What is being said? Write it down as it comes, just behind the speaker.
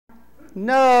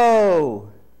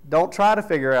No! Don't try to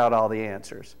figure out all the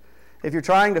answers. If you're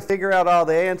trying to figure out all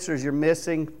the answers, you're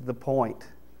missing the point.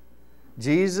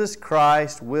 Jesus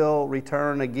Christ will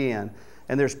return again.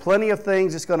 And there's plenty of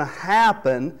things that's going to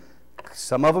happen,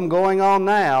 some of them going on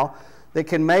now, that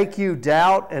can make you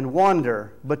doubt and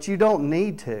wonder, but you don't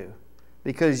need to.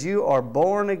 Because you are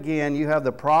born again, you have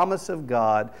the promise of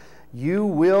God, you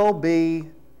will be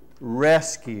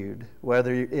rescued,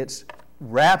 whether it's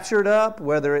raptured up,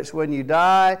 whether it's when you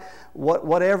die,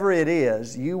 whatever it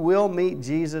is, you will meet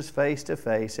Jesus face to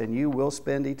face and you will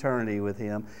spend eternity with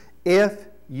Him if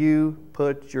you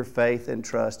put your faith and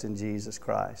trust in Jesus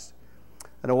Christ.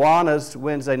 At Awana's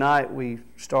Wednesday night, we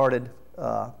started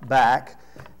back,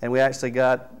 and we actually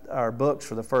got our books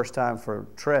for the first time for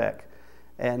Trek.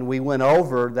 And we went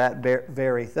over that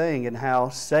very thing and how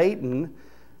Satan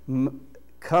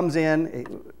comes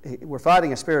in. We're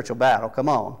fighting a spiritual battle, come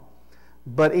on.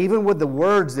 But even with the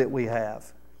words that we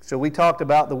have. So we talked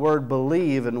about the word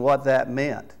believe and what that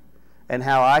meant. And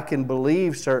how I can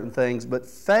believe certain things. But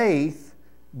faith,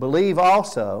 believe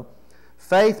also.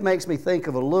 Faith makes me think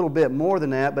of a little bit more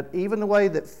than that. But even the way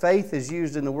that faith is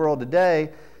used in the world today,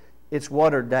 it's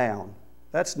watered down.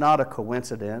 That's not a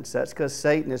coincidence. That's because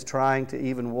Satan is trying to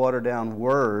even water down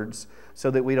words so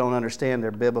that we don't understand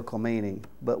their biblical meaning.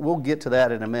 But we'll get to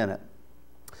that in a minute.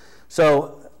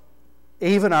 So,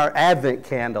 even our Advent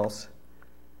candles,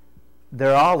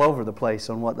 they're all over the place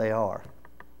on what they are.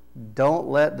 Don't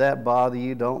let that bother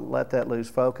you. Don't let that lose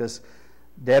focus.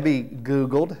 Debbie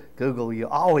Googled. Google, you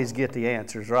always get the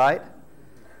answers, right?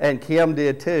 And Kim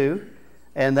did too.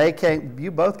 And you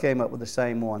both came up with the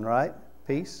same one, right?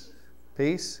 Peace.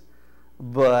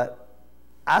 But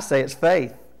I say it's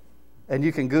faith, and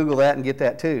you can Google that and get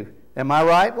that too. Am I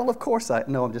right? Well, of course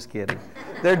no, I'm just kidding.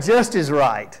 They're just as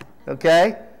right,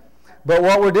 okay? But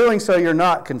what we're doing, so you're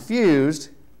not confused,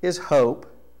 is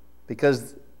hope,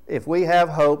 because if we have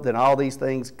hope, then all these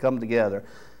things come together.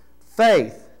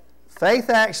 Faith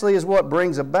actually is what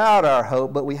brings about our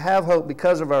hope, but we have hope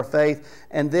because of our faith.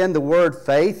 And then the word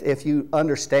faith, if you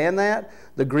understand that,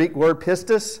 the Greek word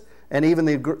pistis, and even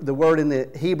the word in the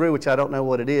Hebrew, which I don't know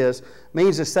what it is,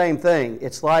 means the same thing.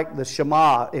 It's like the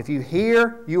Shema. If you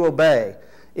hear, you obey.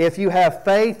 If you have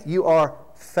faith, you are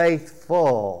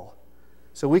faithful.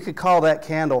 So we could call that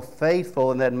candle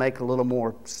faithful, and that'd make a little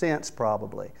more sense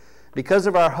probably. Because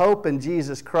of our hope in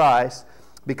Jesus Christ,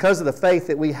 because of the faith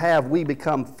that we have, we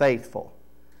become faithful,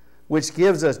 which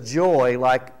gives us joy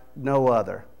like no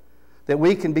other. That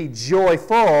we can be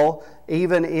joyful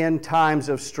even in times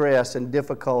of stress and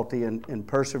difficulty and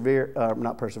persecution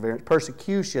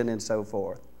and so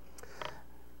forth.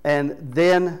 And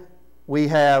then we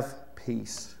have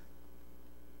peace.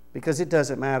 Because it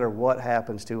doesn't matter what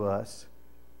happens to us.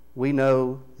 We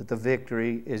know that the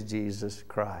victory is Jesus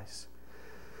Christ.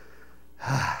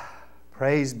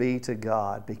 Praise be to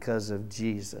God because of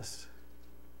Jesus.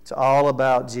 It's all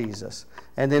about Jesus.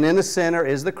 And then in the center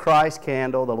is the Christ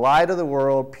candle, the light of the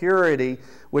world, purity,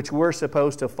 which we're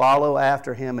supposed to follow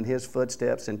after Him in His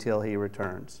footsteps until He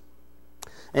returns.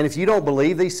 And if you don't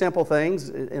believe these simple things,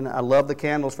 and I love the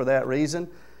candles for that reason,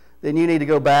 then you need to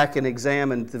go back and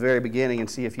examine the very beginning and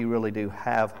see if you really do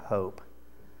have hope.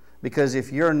 Because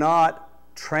if you're not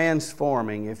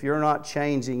transforming, if you're not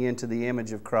changing into the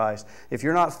image of Christ, if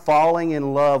you're not falling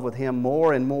in love with Him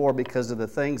more and more because of the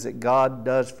things that God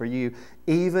does for you,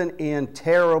 even in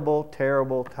terrible,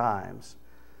 terrible times,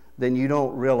 then you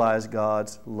don't realize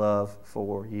God's love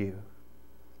for you.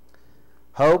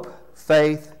 Hope,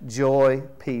 faith, joy,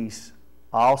 peace,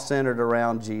 all centered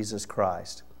around Jesus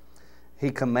Christ. He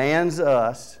commands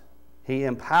us, He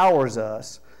empowers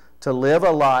us to live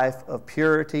a life of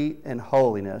purity and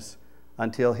holiness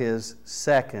until His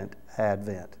second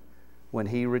advent, when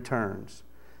He returns.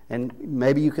 And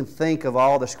maybe you can think of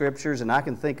all the scriptures, and I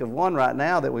can think of one right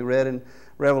now that we read in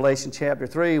Revelation chapter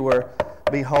 3 where,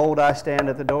 "Behold, I stand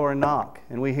at the door and knock."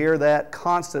 And we hear that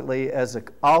constantly as an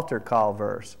altar call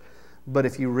verse. But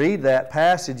if you read that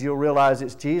passage, you'll realize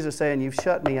it's Jesus saying, "You've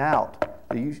shut me out.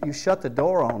 You shut the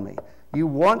door on me. You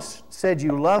once said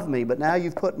you loved me, but now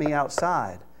you've put me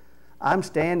outside. I'm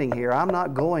standing here. I'm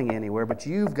not going anywhere, but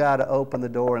you've got to open the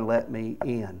door and let me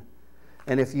in.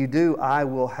 And if you do, I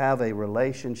will have a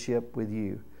relationship with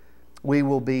you.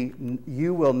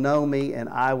 You will know me, and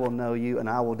I will know you, and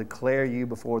I will declare you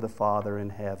before the Father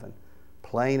in heaven."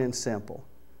 Plain and simple.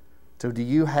 So do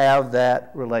you have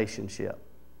that relationship?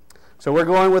 So we're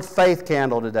going with faith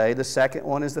candle today. The second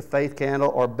one is the faith candle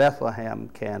or Bethlehem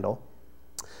candle.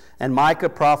 And Micah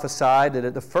prophesied that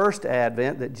at the first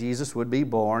advent that Jesus would be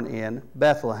born in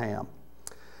Bethlehem.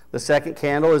 The second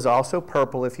candle is also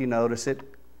purple, if you notice it,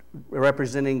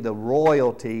 representing the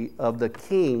royalty of the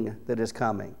king that is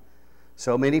coming.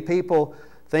 So many people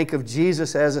think of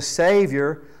Jesus as a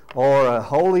Savior or a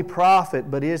holy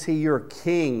prophet, but is He your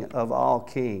King of all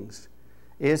kings?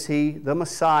 Is He the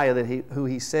Messiah who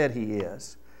He said He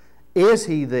is? Is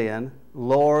He then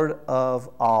Lord of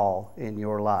all in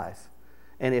your life?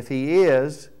 And if He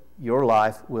is, your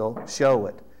life will show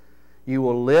it. You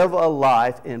will live a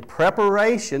life in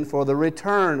preparation for the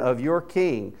return of your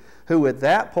King, who at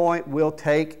that point will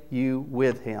take you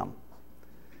with Him.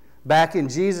 Back in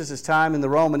Jesus' time in the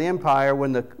Roman Empire,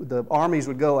 when the armies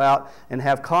would go out and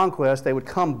have conquest, they would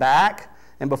come back,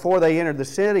 and before they entered the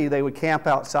city, they would camp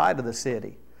outside of the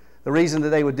city. The reason that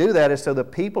they would do that is so the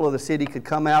people of the city could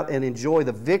come out and enjoy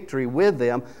the victory with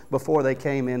them before they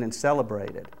came in and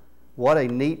celebrated. What a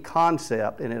neat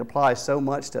concept, and it applies so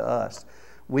much to us.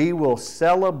 We will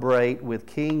celebrate with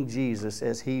King Jesus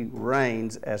as He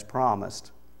reigns as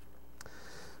promised.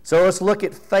 So let's look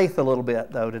at faith a little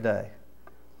bit, though, today.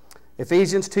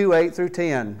 Ephesians 2, 8 through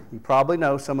 10. You probably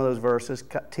know some of those verses.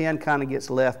 10 kind of gets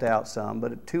left out some,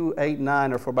 but 2, 8, and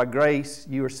 9 are for by grace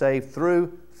you are saved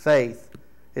through faith.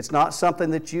 It's not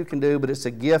something that you can do, but it's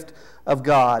a gift of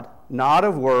God, not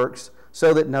of works,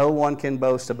 so that no one can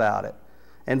boast about it.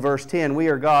 And verse 10, we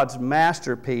are God's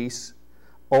masterpiece,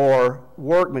 or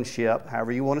workmanship,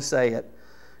 however you want to say it,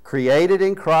 created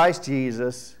in Christ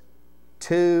Jesus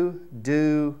to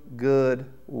do good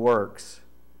works.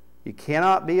 You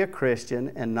cannot be a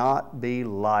Christian and not be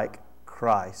like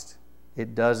Christ.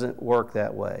 It doesn't work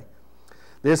that way.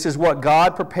 This is what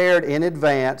God prepared in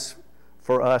advance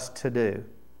for us to do.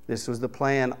 This was the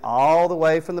plan all the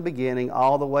way from the beginning,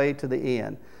 all the way to the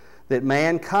end. That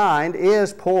mankind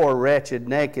is poor, wretched,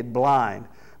 naked, blind.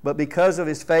 But because of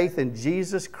his faith in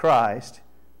Jesus Christ,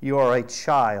 you are a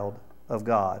child of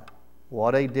God.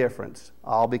 What a difference,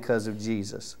 all because of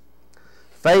Jesus.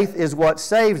 Faith is what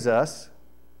saves us,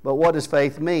 but what does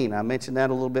faith mean? I mentioned that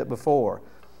a little bit before.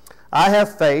 I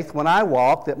have faith when I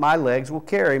walk that my legs will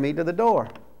carry me to the door,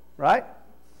 right?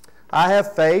 I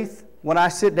have faith when I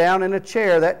sit down in a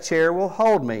chair, that chair will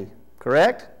hold me,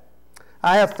 correct?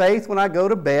 I have faith when I go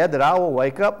to bed that I will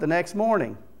wake up the next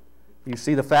morning. You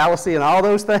see the fallacy in all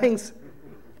those things?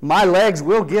 My legs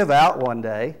will give out one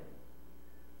day.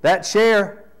 That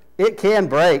chair, it can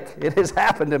break. It has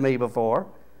happened to me before.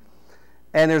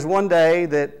 And there's one day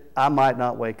that I might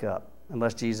not wake up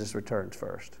unless Jesus returns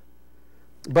first.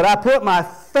 But I put my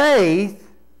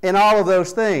faith in all of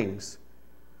those things.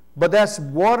 But that's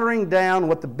watering down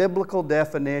what the biblical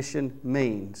definition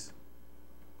means.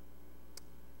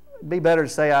 It'd be better to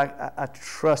say I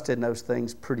trust in those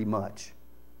things pretty much.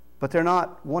 But they're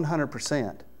not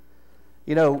 100%.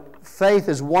 You know, faith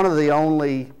is one of the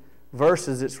only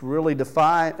verses that's really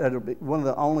defined, one of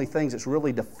the only things that's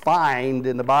really defined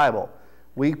in the Bible.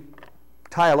 We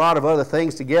tie a lot of other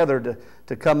things together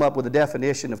to come up with a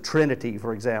definition of Trinity,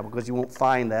 for example, because you won't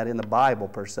find that in the Bible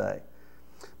per se.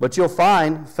 But you'll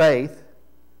find faith.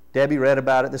 Debbie read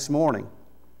about it this morning.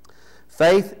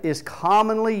 Faith is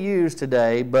commonly used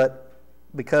today, but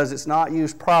because it's not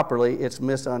used properly, it's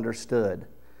misunderstood.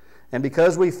 And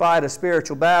because we fight a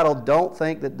spiritual battle, don't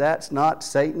think that that's not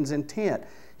Satan's intent.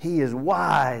 He is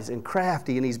wise and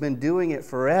crafty, and he's been doing it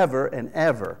forever and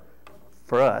ever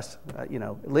for us, at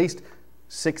least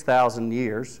 6,000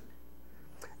 years.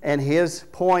 And his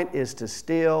point is to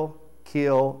steal,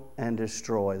 kill, and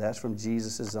destroy. That's from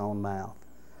Jesus' own mouth.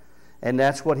 And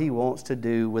that's what he wants to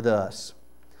do with us.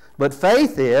 But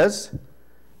faith is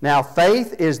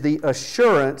the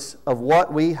assurance of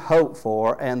what we hope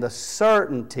for and the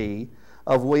certainty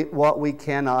of what we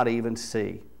cannot even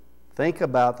see. Think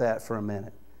about that for a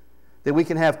minute. That we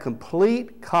can have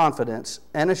complete confidence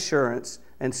and assurance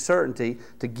and certainty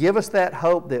to give us that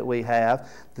hope that we have,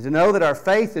 to know that our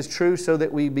faith is true so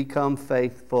that we become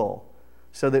faithful,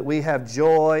 so that we have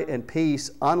joy and peace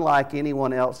unlike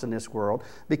anyone else in this world,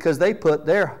 because they put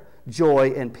their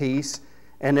joy and peace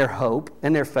and their hope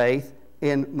and their faith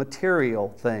in material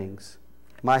things.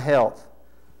 My health,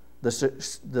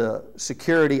 the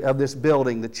security of this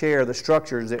building, the chair, the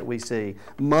structures that we see,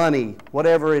 money,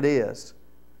 whatever it is.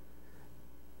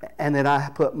 And then I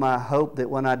put my hope that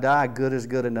when I die, good is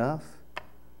good enough,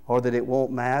 or that it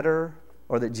won't matter,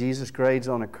 or that Jesus grades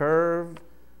on a curve.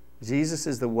 Jesus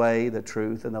is the way, the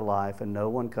truth, and the life, and no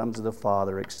one comes to the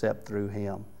Father except through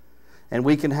Him. And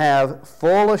we can have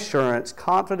full assurance,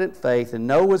 confident faith, and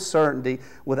know with certainty,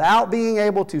 without being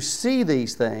able to see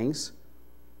these things,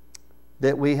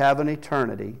 that we have an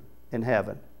eternity in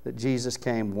heaven, that Jesus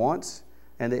came once,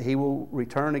 and that He will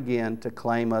return again to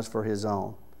claim us for His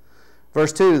own.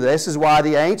 Verse 2, this is why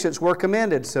the ancients were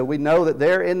commended. So we know that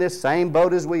they're in this same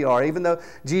boat as we are. Even though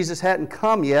Jesus hadn't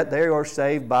come yet, they are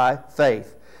saved by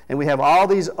faith. And we have all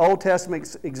these Old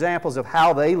Testament examples of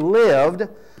how they lived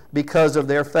because of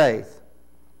their faith.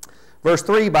 Verse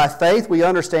 3, by faith we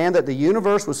understand that the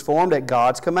universe was formed at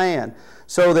God's command,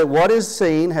 so that what is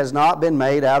seen has not been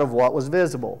made out of what was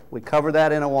visible. We covered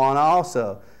that in Awana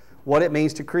also, what it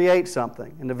means to create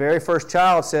something. And the very first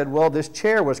child said, well, this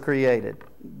chair was created.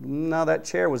 No, that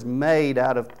chair was made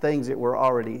out of things that were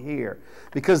already here.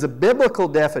 Because the biblical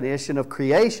definition of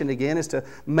creation, again, is to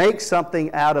make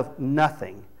something out of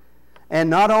nothing. And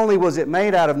not only was it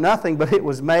made out of nothing, but it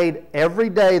was made every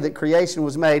day that creation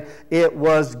was made, it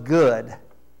was good.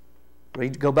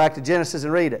 Go back to Genesis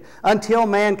and read it. Until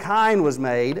mankind was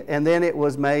made, and then it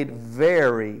was made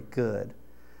very good.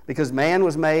 Because man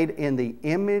was made in the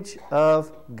image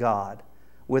of God,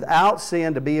 without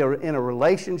sin, to be in a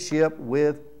relationship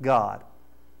with God.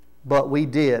 But we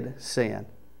did sin.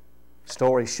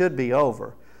 Story should be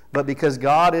over. But because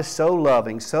God is so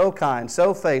loving, so kind,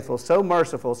 so faithful, so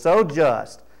merciful, so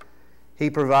just, He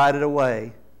provided a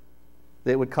way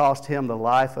that would cost Him the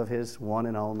life of His one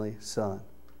and only Son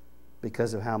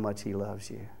because of how much He loves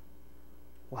you.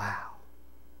 Wow.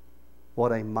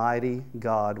 What a mighty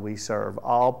God we serve.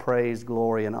 All praise,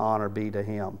 glory, and honor be to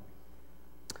Him.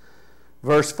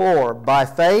 Verse 4, by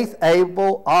faith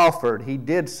Abel offered. He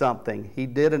did something. He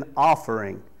did an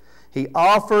offering. He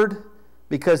offered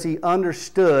because he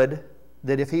understood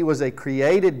that if he was a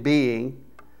created being,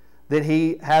 that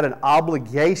he had an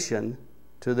obligation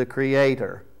to the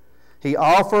Creator. He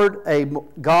offered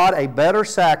God a better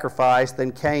sacrifice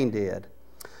than Cain did.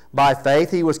 By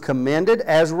faith he was commended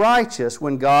as righteous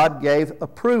when God gave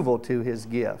approval to his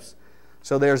gifts.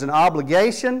 So there's an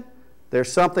obligation,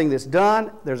 there's something that's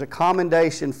done, there's a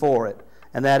commendation for it,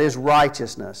 and that is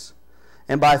righteousness.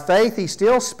 And by faith he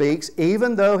still speaks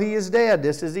even though he is dead.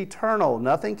 This is eternal.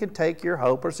 Nothing can take your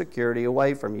hope or security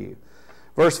away from you.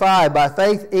 Verse 5, by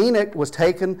faith Enoch was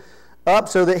taken up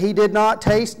so that he did not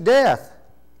taste death.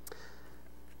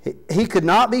 He could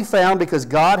not be found because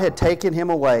God had taken him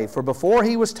away. For before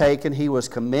he was taken, he was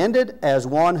commended as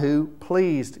one who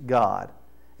pleased God.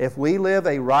 If we live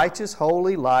a righteous,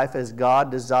 holy life as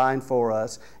God designed for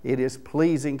us, it is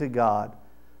pleasing to God.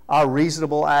 Our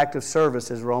reasonable act of service,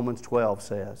 as Romans 12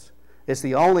 says. It's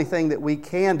the only thing that we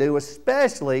can do,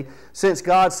 especially since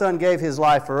God's Son gave His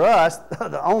life for us.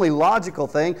 The only logical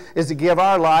thing is to give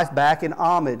our life back in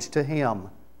homage to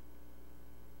Him.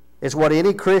 It's what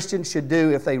any Christian should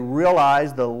do if they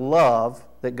realize the love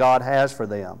that God has for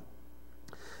them.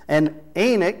 And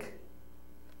Enoch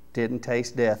didn't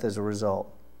taste death as a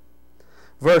result.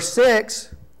 Verse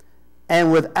 6,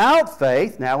 and without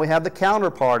faith, now we have the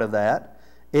counterpart of that,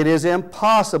 it is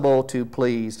impossible to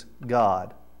please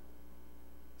God.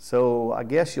 So I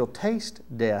guess you'll taste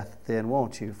death then,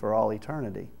 won't you, for all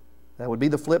eternity? That would be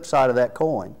the flip side of that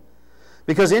coin.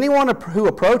 Because anyone who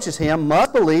approaches Him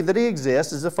must believe that He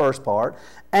exists, is the first part,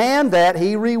 and that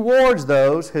He rewards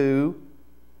those who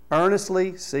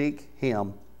earnestly seek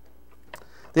Him.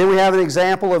 Then we have an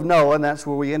example of Noah, and that's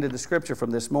where we ended the scripture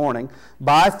from this morning.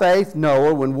 By faith,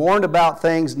 Noah, when warned about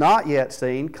things not yet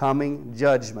seen, coming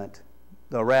judgment,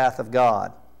 the wrath of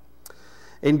God.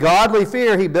 In godly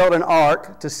fear, he built an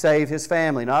ark to save his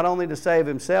family. Not only to save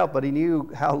himself, but he knew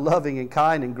how loving and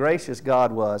kind and gracious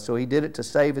God was, so he did it to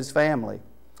save his family.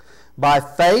 By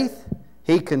faith,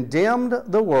 he condemned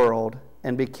the world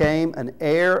and became an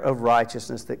heir of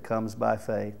righteousness that comes by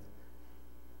faith.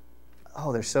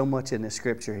 Oh, there's so much in this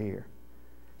scripture here.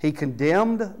 He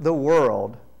condemned the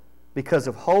world because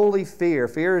of holy fear.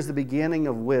 Fear is the beginning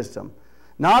of wisdom.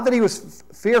 Not that he was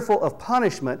fearful of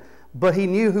punishment, but he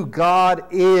knew who God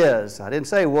is. I didn't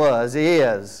say was,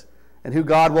 is. And who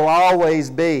God will always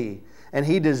be. And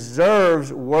He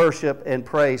deserves worship and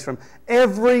praise from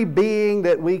every being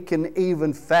that we can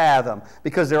even fathom,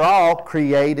 because they're all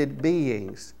created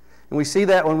beings. And we see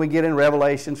that when we get in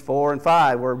Revelations 4 and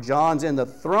 5, where John's in the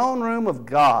throne room of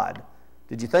God.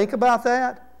 Did you think about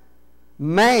that?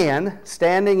 Man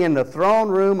standing in the throne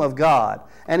room of God.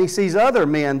 And he sees other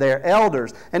men there,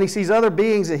 elders, and he sees other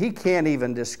beings that he can't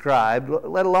even describe,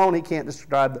 let alone he can't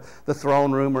describe the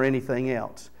throne room or anything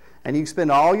else. And you can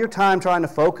spend all your time trying to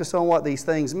focus on what these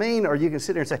things mean, or you can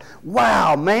sit there and say,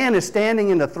 wow, man is standing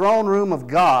in the throne room of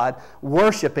God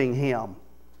worshiping Him.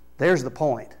 There's the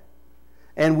point.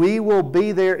 And we will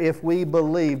be there if we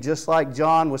believe, just like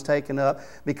John was taken up,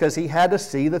 because he had to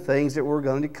see the things that were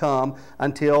going to come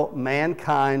until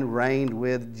mankind reigned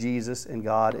with Jesus and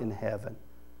God in heaven.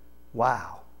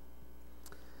 Wow.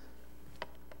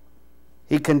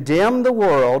 He condemned the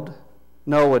world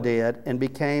Noah did, and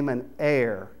became an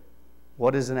heir.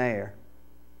 What is an heir?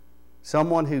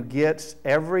 Someone who gets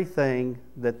everything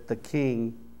that the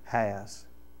king has,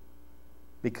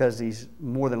 because he's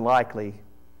more than likely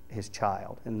his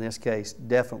child. In this case,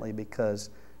 definitely because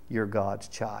you're God's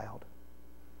child.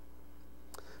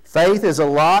 Faith is a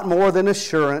lot more than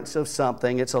assurance of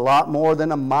something. It's a lot more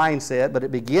than a mindset, but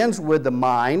it begins with the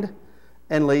mind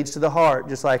and leads to the heart,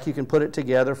 just like you can put it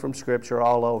together from Scripture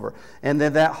all over. And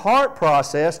then that heart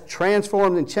process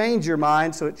transforms and changes your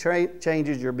mind so it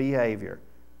changes your behavior.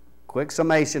 Quick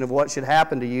summation of what should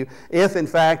happen to you if, in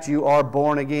fact, you are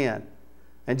born again.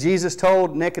 And Jesus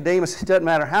told Nicodemus, it doesn't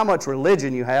matter how much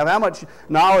religion you have, how much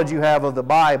knowledge you have of the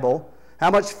Bible,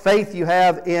 how much faith you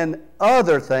have in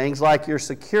other things like your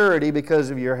security because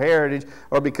of your heritage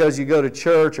or because you go to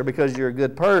church or because you're a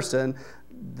good person,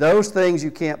 those things you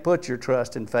can't put your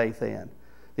trust and faith in.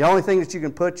 The only thing that you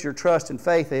can put your trust and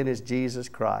faith in is Jesus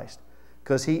Christ,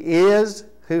 because He is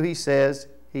who He says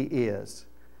He is.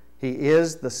 He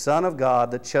is the Son of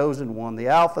God, the chosen one, the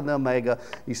Alpha and the Omega.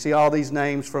 You see all these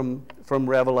names from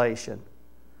Revelation.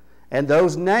 And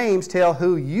those names tell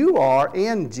who you are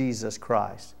in Jesus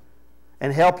Christ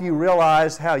and help you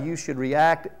realize how you should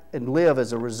react and live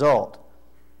as a result.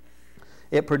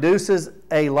 It produces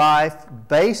a life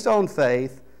based on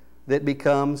faith that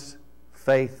becomes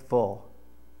faithful.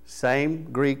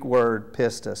 Same Greek word,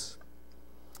 pistis.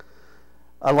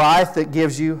 A life that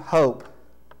gives you hope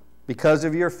because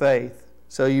of your faith,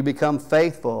 so you become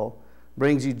faithful,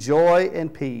 brings you joy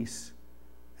and peace,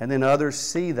 and then others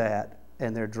see that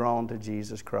and they're drawn to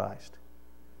Jesus Christ.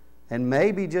 And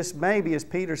maybe, just maybe, as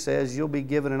Peter says, you'll be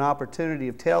given an opportunity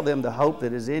to tell them the hope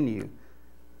that is in you,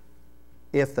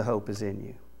 if the hope is in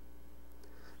you.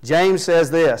 James says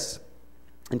this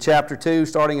in chapter 2,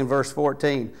 starting in verse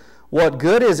 14. What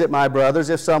good is it, my brothers,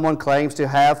 if someone claims to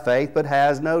have faith but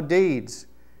has no deeds?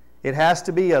 It has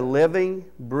to be a living,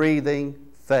 breathing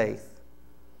faith.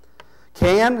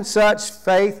 Can such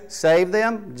faith save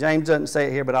them? James doesn't say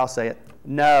it here, but I'll say it.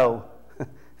 No.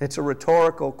 It's a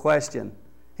rhetorical question.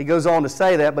 He goes on to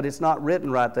say that, but it's not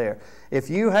written right there. If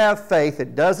you have faith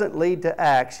that doesn't lead to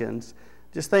actions,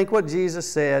 just think what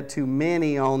Jesus said to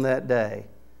many on that day.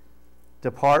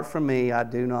 Depart from me, I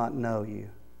do not know you.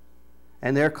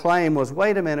 And their claim was,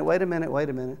 wait a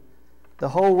minute. The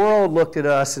whole world looked at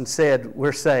us and said,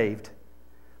 we're saved.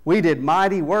 We did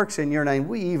mighty works in your name.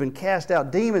 We even cast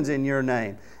out demons in your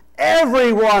name.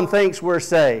 Everyone thinks we're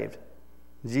saved.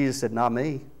 Jesus said, not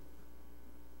me.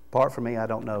 Depart from me, I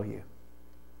don't know you.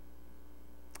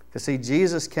 Because see,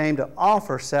 Jesus came to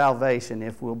offer salvation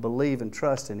if we'll believe and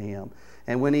trust in Him.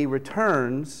 And when He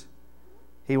returns,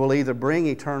 He will either bring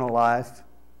eternal life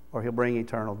or He'll bring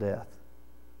eternal death.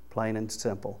 Plain and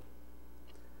simple.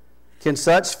 Can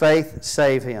such faith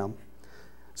save him?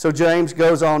 So James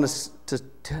goes on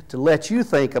to let you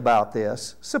think about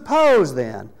this. Suppose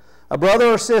then a brother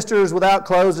or sister is without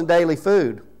clothes and daily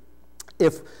food.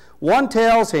 If one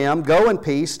tells him, go in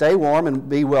peace, stay warm, and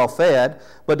be well fed,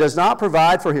 but does not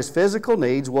provide for his physical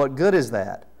needs, what good is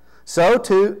that? So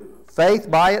too,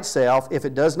 faith by itself, if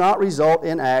it does not result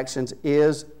in actions,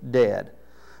 is dead.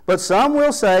 But some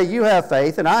will say, you have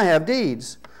faith and I have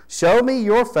deeds. Show me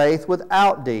your faith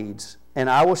without deeds, and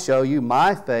I will show you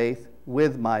my faith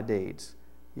with my deeds.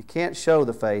 You can't show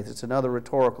the faith. It's another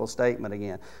rhetorical statement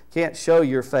again. You can't show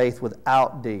your faith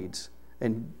without deeds.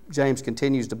 And James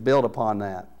continues to build upon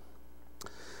that.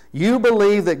 You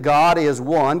believe that God is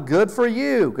one. Good for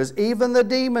you, because even the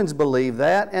demons believe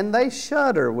that, and they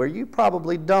shudder where you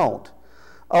probably don't.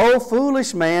 Oh,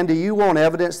 foolish man, do you want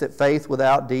evidence that faith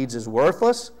without deeds is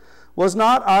worthless? Was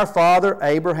not our father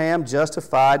Abraham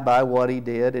justified by what he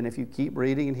did? And if you keep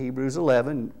reading in Hebrews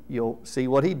 11, you'll see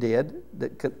what he did,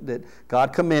 that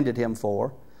God commended him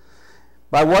for.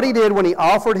 By what he did when he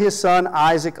offered his son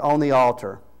Isaac on the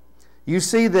altar. You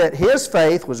see that his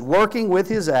faith was working with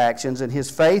his actions, and his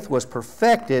faith was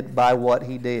perfected by what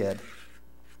he did.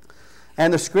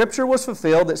 And the scripture was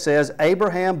fulfilled that says,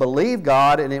 Abraham believed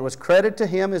God, and it was credited to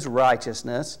him as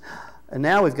righteousness. And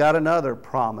now we've got another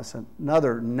promise,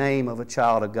 another name of a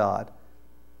child of God.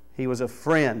 He was a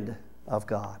friend of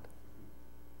God.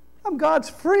 I'm God's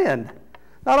friend.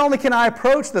 Not only can I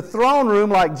approach the throne room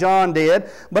like John did,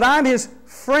 but I'm His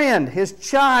friend, His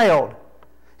child.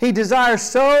 He desires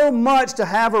so much to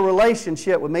have a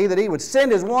relationship with me that He would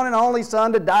send His one and only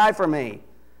Son to die for me.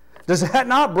 Does that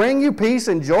not bring you peace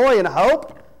and joy and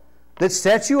hope that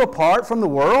sets you apart from the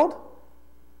world?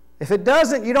 If it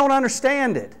doesn't, you don't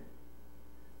understand it.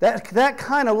 That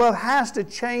kind of love has to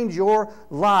change your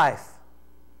life.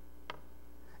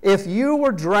 If you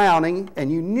were drowning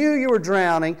and you knew you were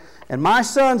drowning and my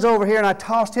son's over here and I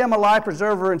tossed him a life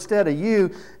preserver instead of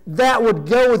you, that would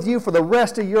go with you for the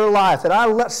rest of your life, that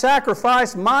I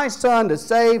sacrificed my son to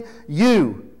save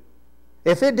you.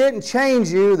 If it didn't change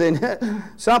you, then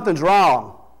something's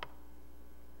wrong.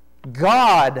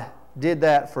 God did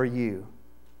that for you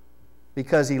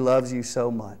because He loves you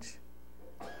so much.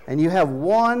 And you have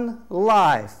one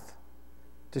life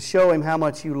to show Him how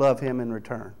much you love Him in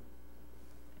return.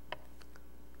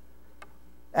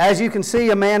 As you can see,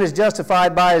 a man is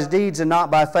justified by his deeds and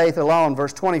not by faith alone.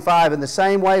 Verse 25, in the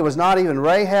same way was not even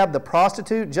Rahab the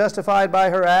prostitute justified by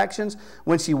her actions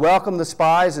when she welcomed the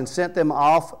spies and sent them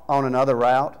off on another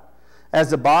route? As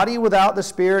the body without the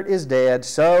spirit is dead,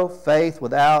 so faith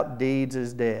without deeds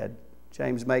is dead.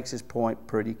 James makes his point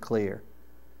pretty clear.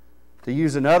 To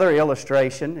use another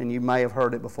illustration, and you may have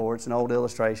heard it before, it's an old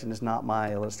illustration, it's not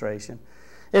my illustration.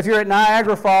 If you're at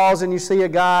Niagara Falls and you see a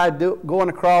guy going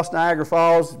across Niagara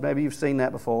Falls, maybe you've seen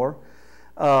that before,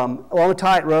 on a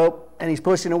tightrope, and he's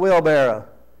pushing a wheelbarrow.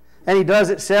 And he does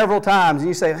it several times, and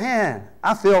you say, man,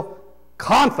 I feel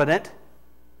confident.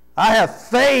 I have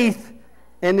faith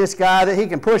in this guy that he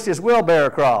can push this wheelbarrow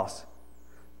across.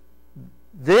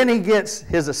 Then he gets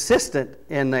his assistant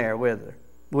in there with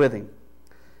him.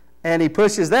 And he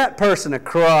pushes that person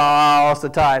across the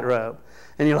tightrope.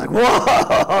 And you're like,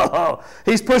 whoa,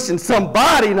 he's pushing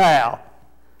somebody now.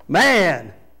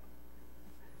 Man.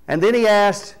 And then he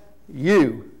asked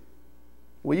you,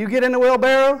 will you get in the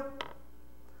wheelbarrow?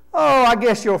 Oh, I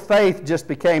guess your faith just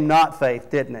became not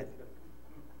faith, didn't it?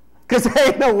 Because there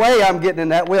ain't no way I'm getting in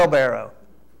that wheelbarrow.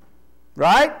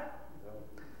 Right?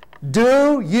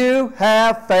 Do you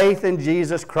have faith in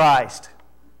Jesus Christ?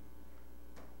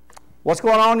 What's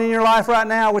going on in your life right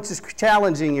now which is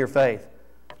challenging your faith?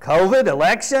 COVID,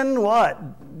 election,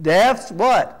 what? Deaths,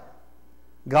 what?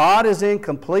 God is in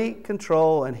complete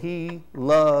control and He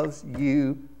loves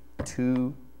you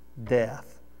to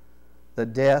death. The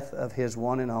death of His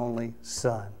one and only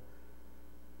Son.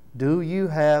 Do you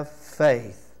have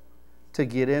faith to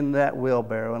get in that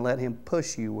wheelbarrow and let Him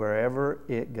push you wherever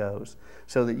it goes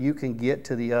so that you can get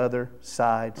to the other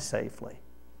side safely?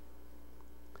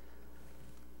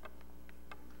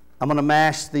 I'm going to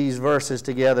mash these verses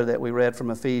together that we read from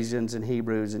Ephesians and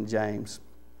Hebrews and James.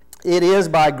 It is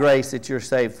by grace that you're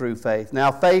saved through faith.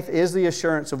 Now, faith is the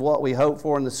assurance of what we hope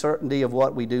for and the certainty of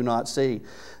what we do not see.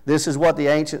 This is what the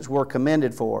ancients were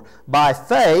commended for. By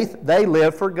faith, they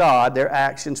lived for God. Their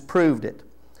actions proved it.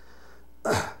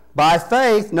 By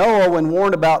faith, Noah, when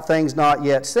warned about things not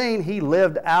yet seen, he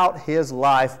lived out his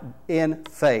life in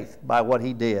faith by what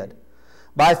he did.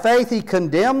 By faith he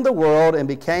condemned the world and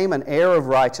became an heir of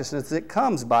righteousness that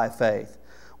comes by faith.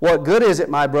 What good is it,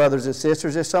 my brothers and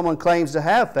sisters, if someone claims to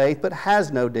have faith but has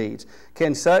no deeds?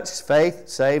 Can such faith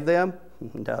save them?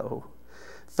 No.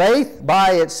 Faith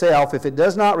by itself, if it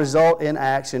does not result in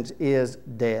actions, is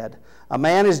dead. A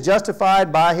man is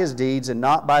justified by his deeds and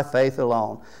not by faith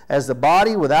alone. As the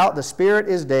body without the spirit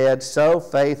is dead, so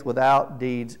faith without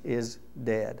deeds is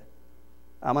dead.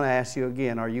 I'm going to ask you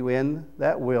again, are you in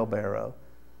that wheelbarrow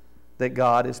that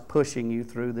God is pushing you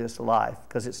through this life?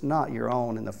 Because it's not your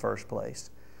own in the first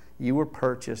place. You were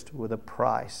purchased with a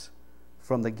price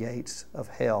from the gates of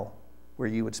hell where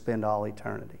you would spend all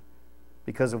eternity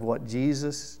because of what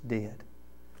Jesus did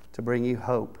to bring you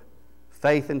hope,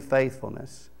 faith and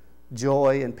faithfulness,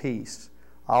 joy and peace,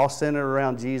 all centered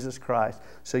around Jesus Christ,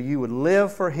 so you would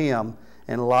live for Him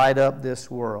and light up this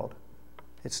world.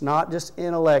 It's not just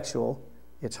intellectual,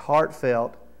 it's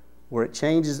heartfelt, where it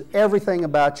changes everything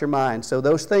about your mind. So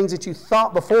those things that you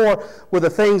thought before were the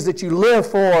things that you live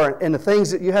for and the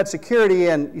things that you had security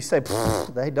in, you say,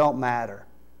 they don't matter.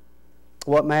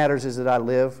 What matters is that I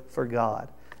live for God,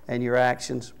 and your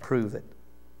actions prove it.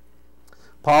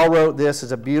 Paul wrote this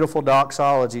as a beautiful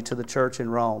doxology to the church in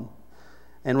Rome.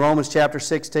 In Romans chapter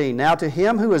 16, now to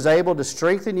Him who is able to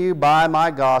strengthen you by my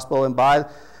gospel and by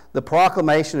the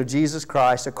proclamation of Jesus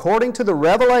Christ, according to the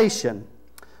revelation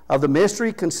of the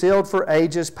mystery concealed for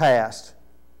ages past.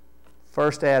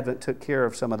 First Advent took care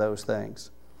of some of those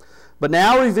things. But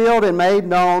now revealed and made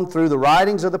known through the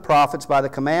writings of the prophets by the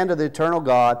command of the eternal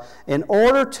God, in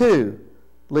order to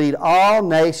lead all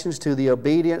nations to the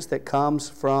obedience that comes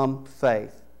from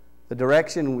faith. The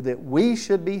direction that we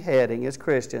should be heading as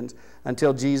Christians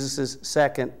until Jesus'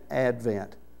 second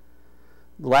advent.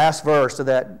 The last verse of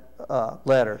that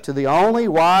letter. To the only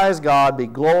wise God be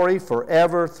glory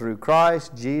forever through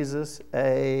Christ Jesus.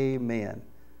 Amen.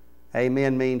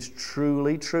 Amen means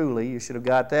truly, truly. You should have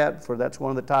got that, for that's one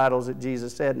of the titles that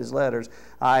Jesus said in His letters.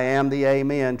 I am the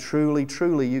Amen. Truly,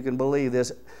 truly, you can believe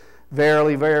this.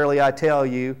 Verily, verily, I tell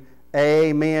you,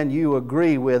 amen, you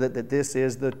agree with it, that this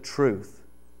is the truth.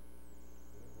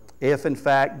 If in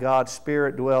fact God's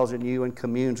Spirit dwells in you and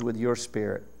communes with your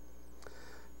spirit.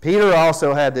 Peter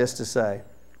also had this to say.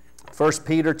 1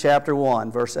 Peter chapter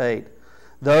 1, verse 8.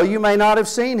 Though you may not have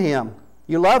seen him,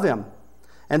 you love him.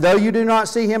 And though you do not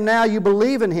see him now, you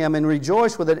believe in him and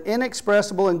rejoice with an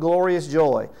inexpressible and glorious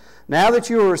joy. Now that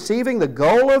you are receiving the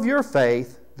goal of your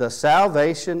faith, the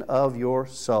salvation of your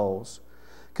souls.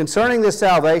 Concerning this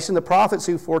salvation, the prophets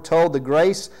who foretold the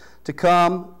grace to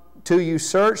come to you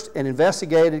searched and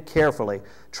investigated carefully,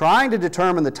 trying to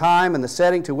determine the time and the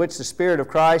setting to which the Spirit of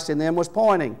Christ in them was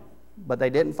pointing. But they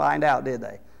didn't find out, did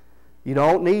they? You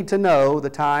don't need to know the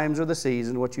times or the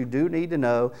season. What you do need to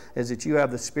know is that you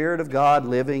have the Spirit of God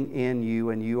living in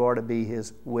you, and you are to be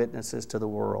His witnesses to the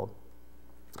world.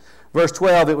 Verse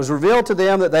 12, it was revealed to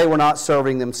them that they were not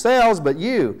serving themselves, but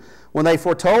you, when they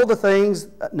foretold the things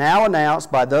now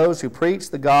announced by those who preach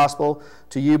the gospel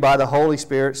to you by the Holy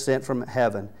Spirit sent from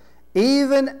heaven.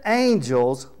 Even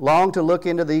angels long to look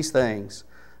into these things.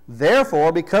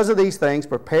 Therefore, because of these things,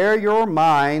 prepare your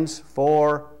minds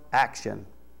for action.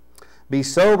 Be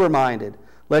sober-minded.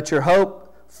 Set your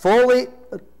hope fully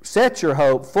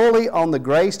on the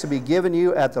grace to be given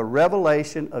you at the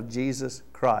revelation of Jesus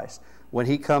Christ, when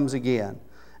He comes again.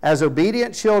 As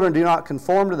obedient children, do not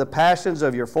conform to the passions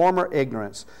of your former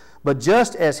ignorance, but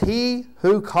just as He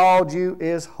who called you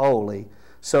is holy,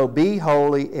 so be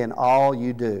holy in all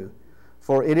you do.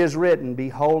 For it is written, be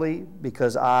holy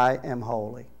because I am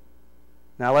holy.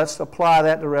 Now let's apply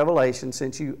that to Revelation,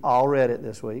 since you all read it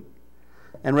this week.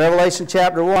 In Revelation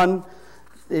chapter 1,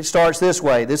 it starts this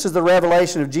way. This is the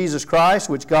revelation of Jesus Christ,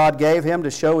 which God gave Him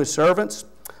to show His servants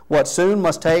what soon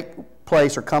must take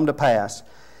place or come to pass.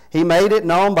 He made it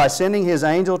known by sending His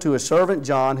angel to His servant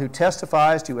John, who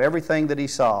testifies to everything that he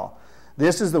saw.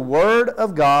 This is the word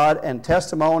of God and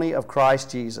testimony of Christ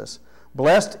Jesus.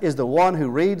 Blessed is the one who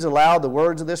reads aloud the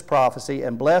words of this prophecy,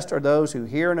 and blessed are those who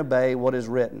hear and obey what is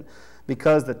written,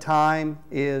 because the time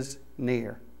is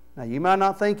near. Now, you might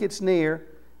not think it's near.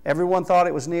 Everyone thought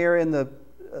it was near in the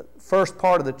first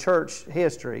part of the church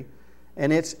history,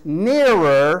 and it's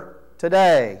nearer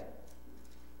today.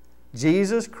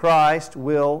 Jesus Christ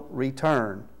will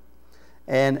return.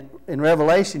 And in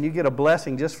Revelation, you get a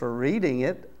blessing just for reading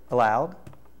it aloud.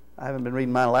 I haven't been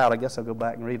reading mine aloud. I guess I'll go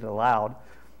back and read it aloud.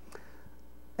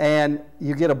 And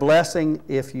you get a blessing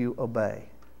if you obey.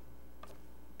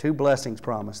 2 blessings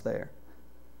promised there.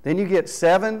 Then you get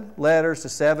 7 letters to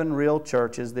 7 real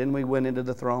churches. Then we went into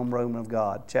the throne room of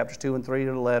God. Chapters 2 and 3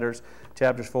 are the letters.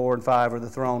 Chapters 4 and 5 are the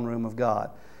throne room of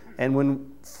God. And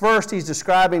when first he's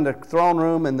describing the throne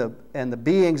room and the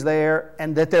beings there,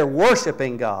 and that they're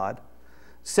worshiping God.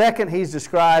 Second, he's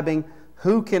describing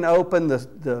who can open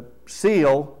the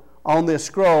seal on this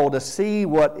scroll to see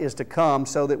what is to come,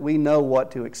 so that we know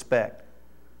what to expect.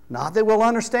 Not that we'll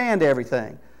understand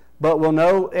everything, but we'll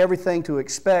know everything to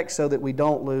expect, so that we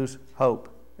don't lose hope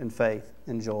and faith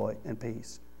and joy and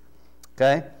peace.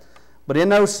 Okay? But in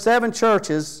those 7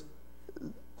 churches,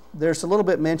 there's a little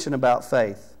bit mention about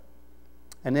faith.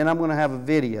 And then I'm going to have a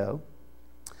video.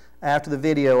 After the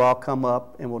video, I'll come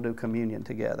up and we'll do communion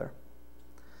together.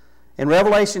 In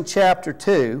Revelation chapter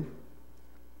 2,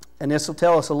 and this will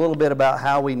tell us a little bit about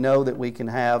how we know that we can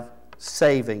have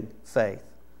saving faith.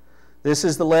 This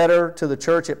is the letter to the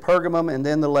church at Pergamum, and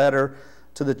then the letter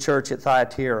to the church at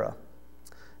Thyatira.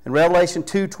 In Revelation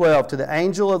 2:12, to the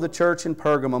angel of the church in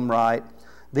Pergamum write,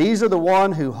 these are the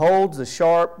one who holds the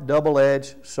sharp,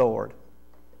 double-edged sword.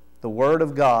 The Word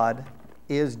of God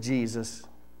is Jesus.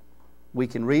 We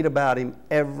can read about Him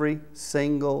every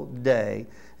single day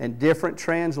in different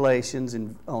translations,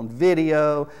 on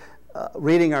video,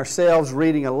 reading ourselves,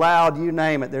 reading aloud, you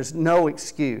name it. There's no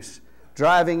excuse.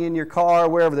 Driving in your car,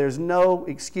 wherever, there's no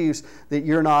excuse that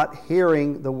you're not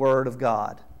hearing the Word of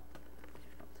God.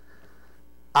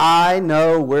 I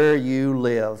know where you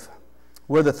live,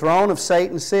 where the throne of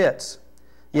Satan sits.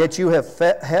 Yet you have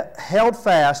held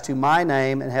fast to my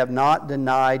name and have not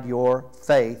denied your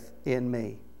faith in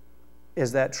me.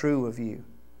 Is that true of you?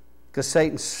 Because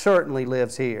Satan certainly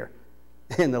lives here,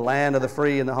 in the land of the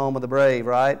free and the home of the brave,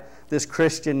 right? This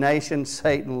Christian nation,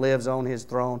 Satan lives on his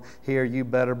throne here. You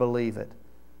better believe it.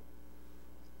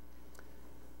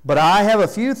 But I have a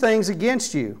few things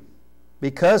against you,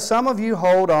 because some of you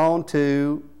hold on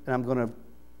to, and I'm going to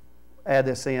add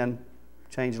this in,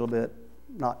 change a little bit,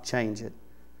 not change it,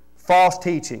 false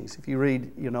teachings. If you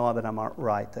read, you know that I'm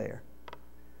right there.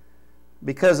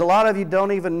 Because a lot of you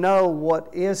don't even know what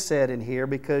is said in here,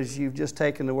 because you've just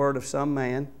taken the word of some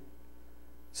man,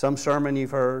 some sermon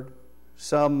you've heard,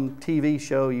 some TV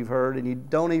show you've heard, and you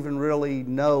don't even really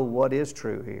know what is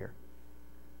true here.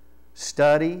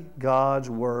 Study God's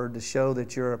Word to show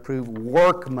that you're an approved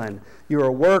workman. You're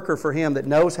a worker for Him that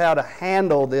knows how to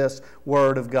handle this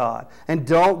Word of God. And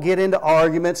don't get into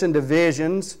arguments and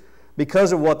divisions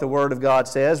because of what the Word of God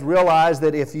says. Realize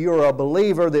that if you're a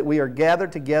believer, that we are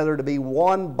gathered together to be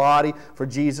one body for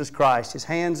Jesus Christ, His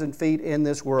hands and feet in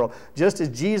this world. Just as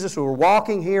Jesus, we're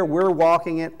walking here, we're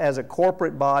walking it as a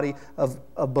corporate body of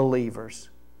believers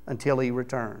until He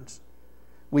returns.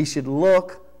 We should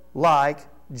look like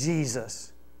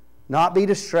Jesus. Not be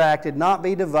distracted, not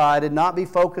be divided, not be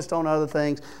focused on other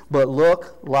things, but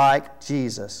look like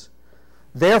Jesus.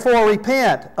 Therefore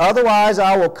repent, otherwise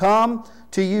I will come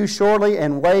to you shortly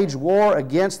and wage war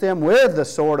against them with the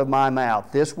sword of my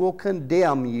mouth. This will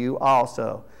condemn you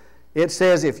also. It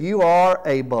says if you are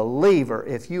a believer,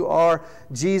 if you are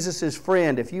Jesus'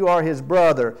 friend, if you are His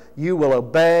brother, you will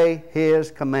obey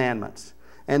His commandments.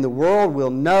 And the world will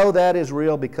know that is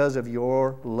real because of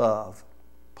your love.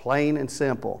 Plain and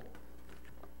simple.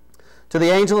 To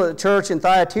the angel of the church in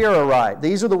Thyatira write,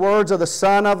 these are the words of the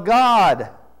Son of God,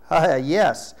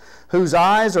 yes, whose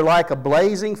eyes are like a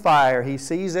blazing fire. He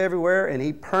sees everywhere and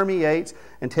He permeates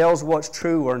and tells what's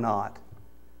true or not.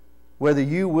 Whether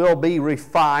you will be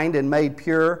refined and made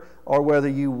pure or whether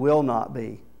you will not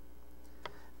be.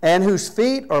 And whose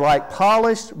feet are like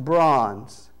polished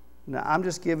bronze. Now, I'm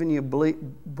just giving you a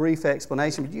brief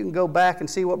explanation, but you can go back and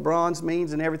see what bronze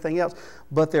means and everything else.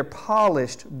 But they're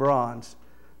polished bronze.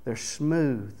 They're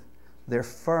smooth. They're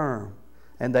firm.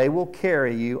 And they will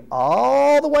carry you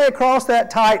all the way across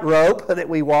that tightrope that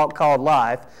we walk called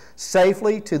life,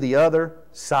 safely to the other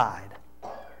side.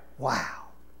 Wow.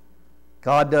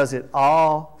 God does it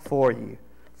all for you.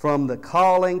 From the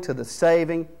calling to the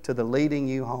saving to the leading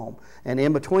you home. And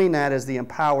in between that is the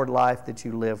empowered life that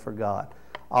you live for God.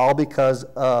 All because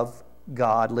of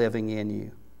God living in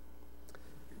you.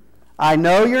 I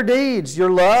know your deeds, your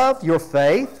love, your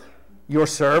faith, your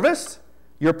service,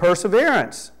 your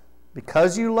perseverance.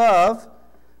 Because you love,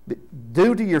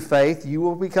 due to your faith, you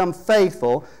will become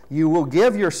faithful, you will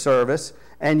give your service,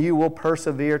 and you will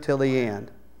persevere till the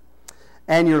end.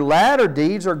 And your latter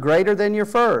deeds are greater than your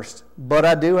first. But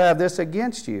I do have this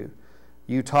against you.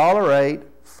 You tolerate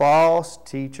false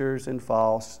teachers and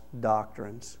false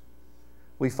doctrines.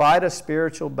 We fight a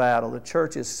spiritual battle. The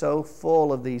church is so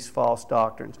full of these false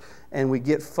doctrines. And we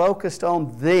get focused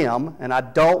on them. And I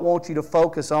don't want you to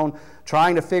focus on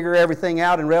trying to figure everything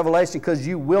out in Revelation because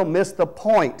you will miss the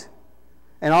point.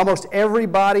 And almost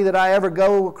everybody that I ever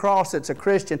go across that's a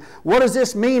Christian, what does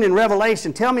this mean in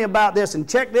Revelation? Tell me about this and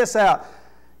check this out.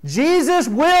 Jesus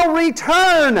will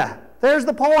return. There's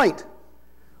the point.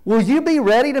 Will you be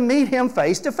ready to meet Him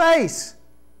face to face?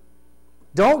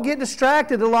 Don't get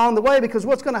distracted along the way because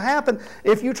what's going to happen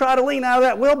if you try to lean out of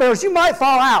that wheelbarrow is you might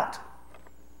fall out.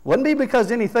 Wouldn't be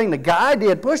because anything the guy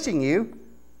did pushing you,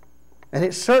 and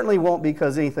it certainly won't be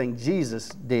because anything Jesus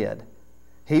did.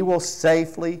 He will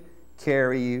safely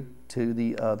carry you to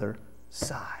the other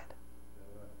side.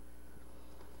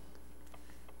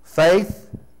 Faith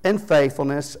and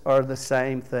faithfulness are the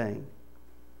same thing.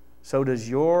 So does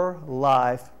your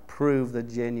life prove the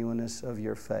genuineness of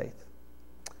your faith?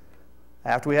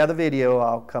 After we have the video,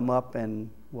 I'll come up and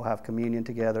we'll have communion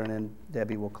together, and then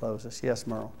Debbie will close us. Yes,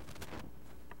 Merle?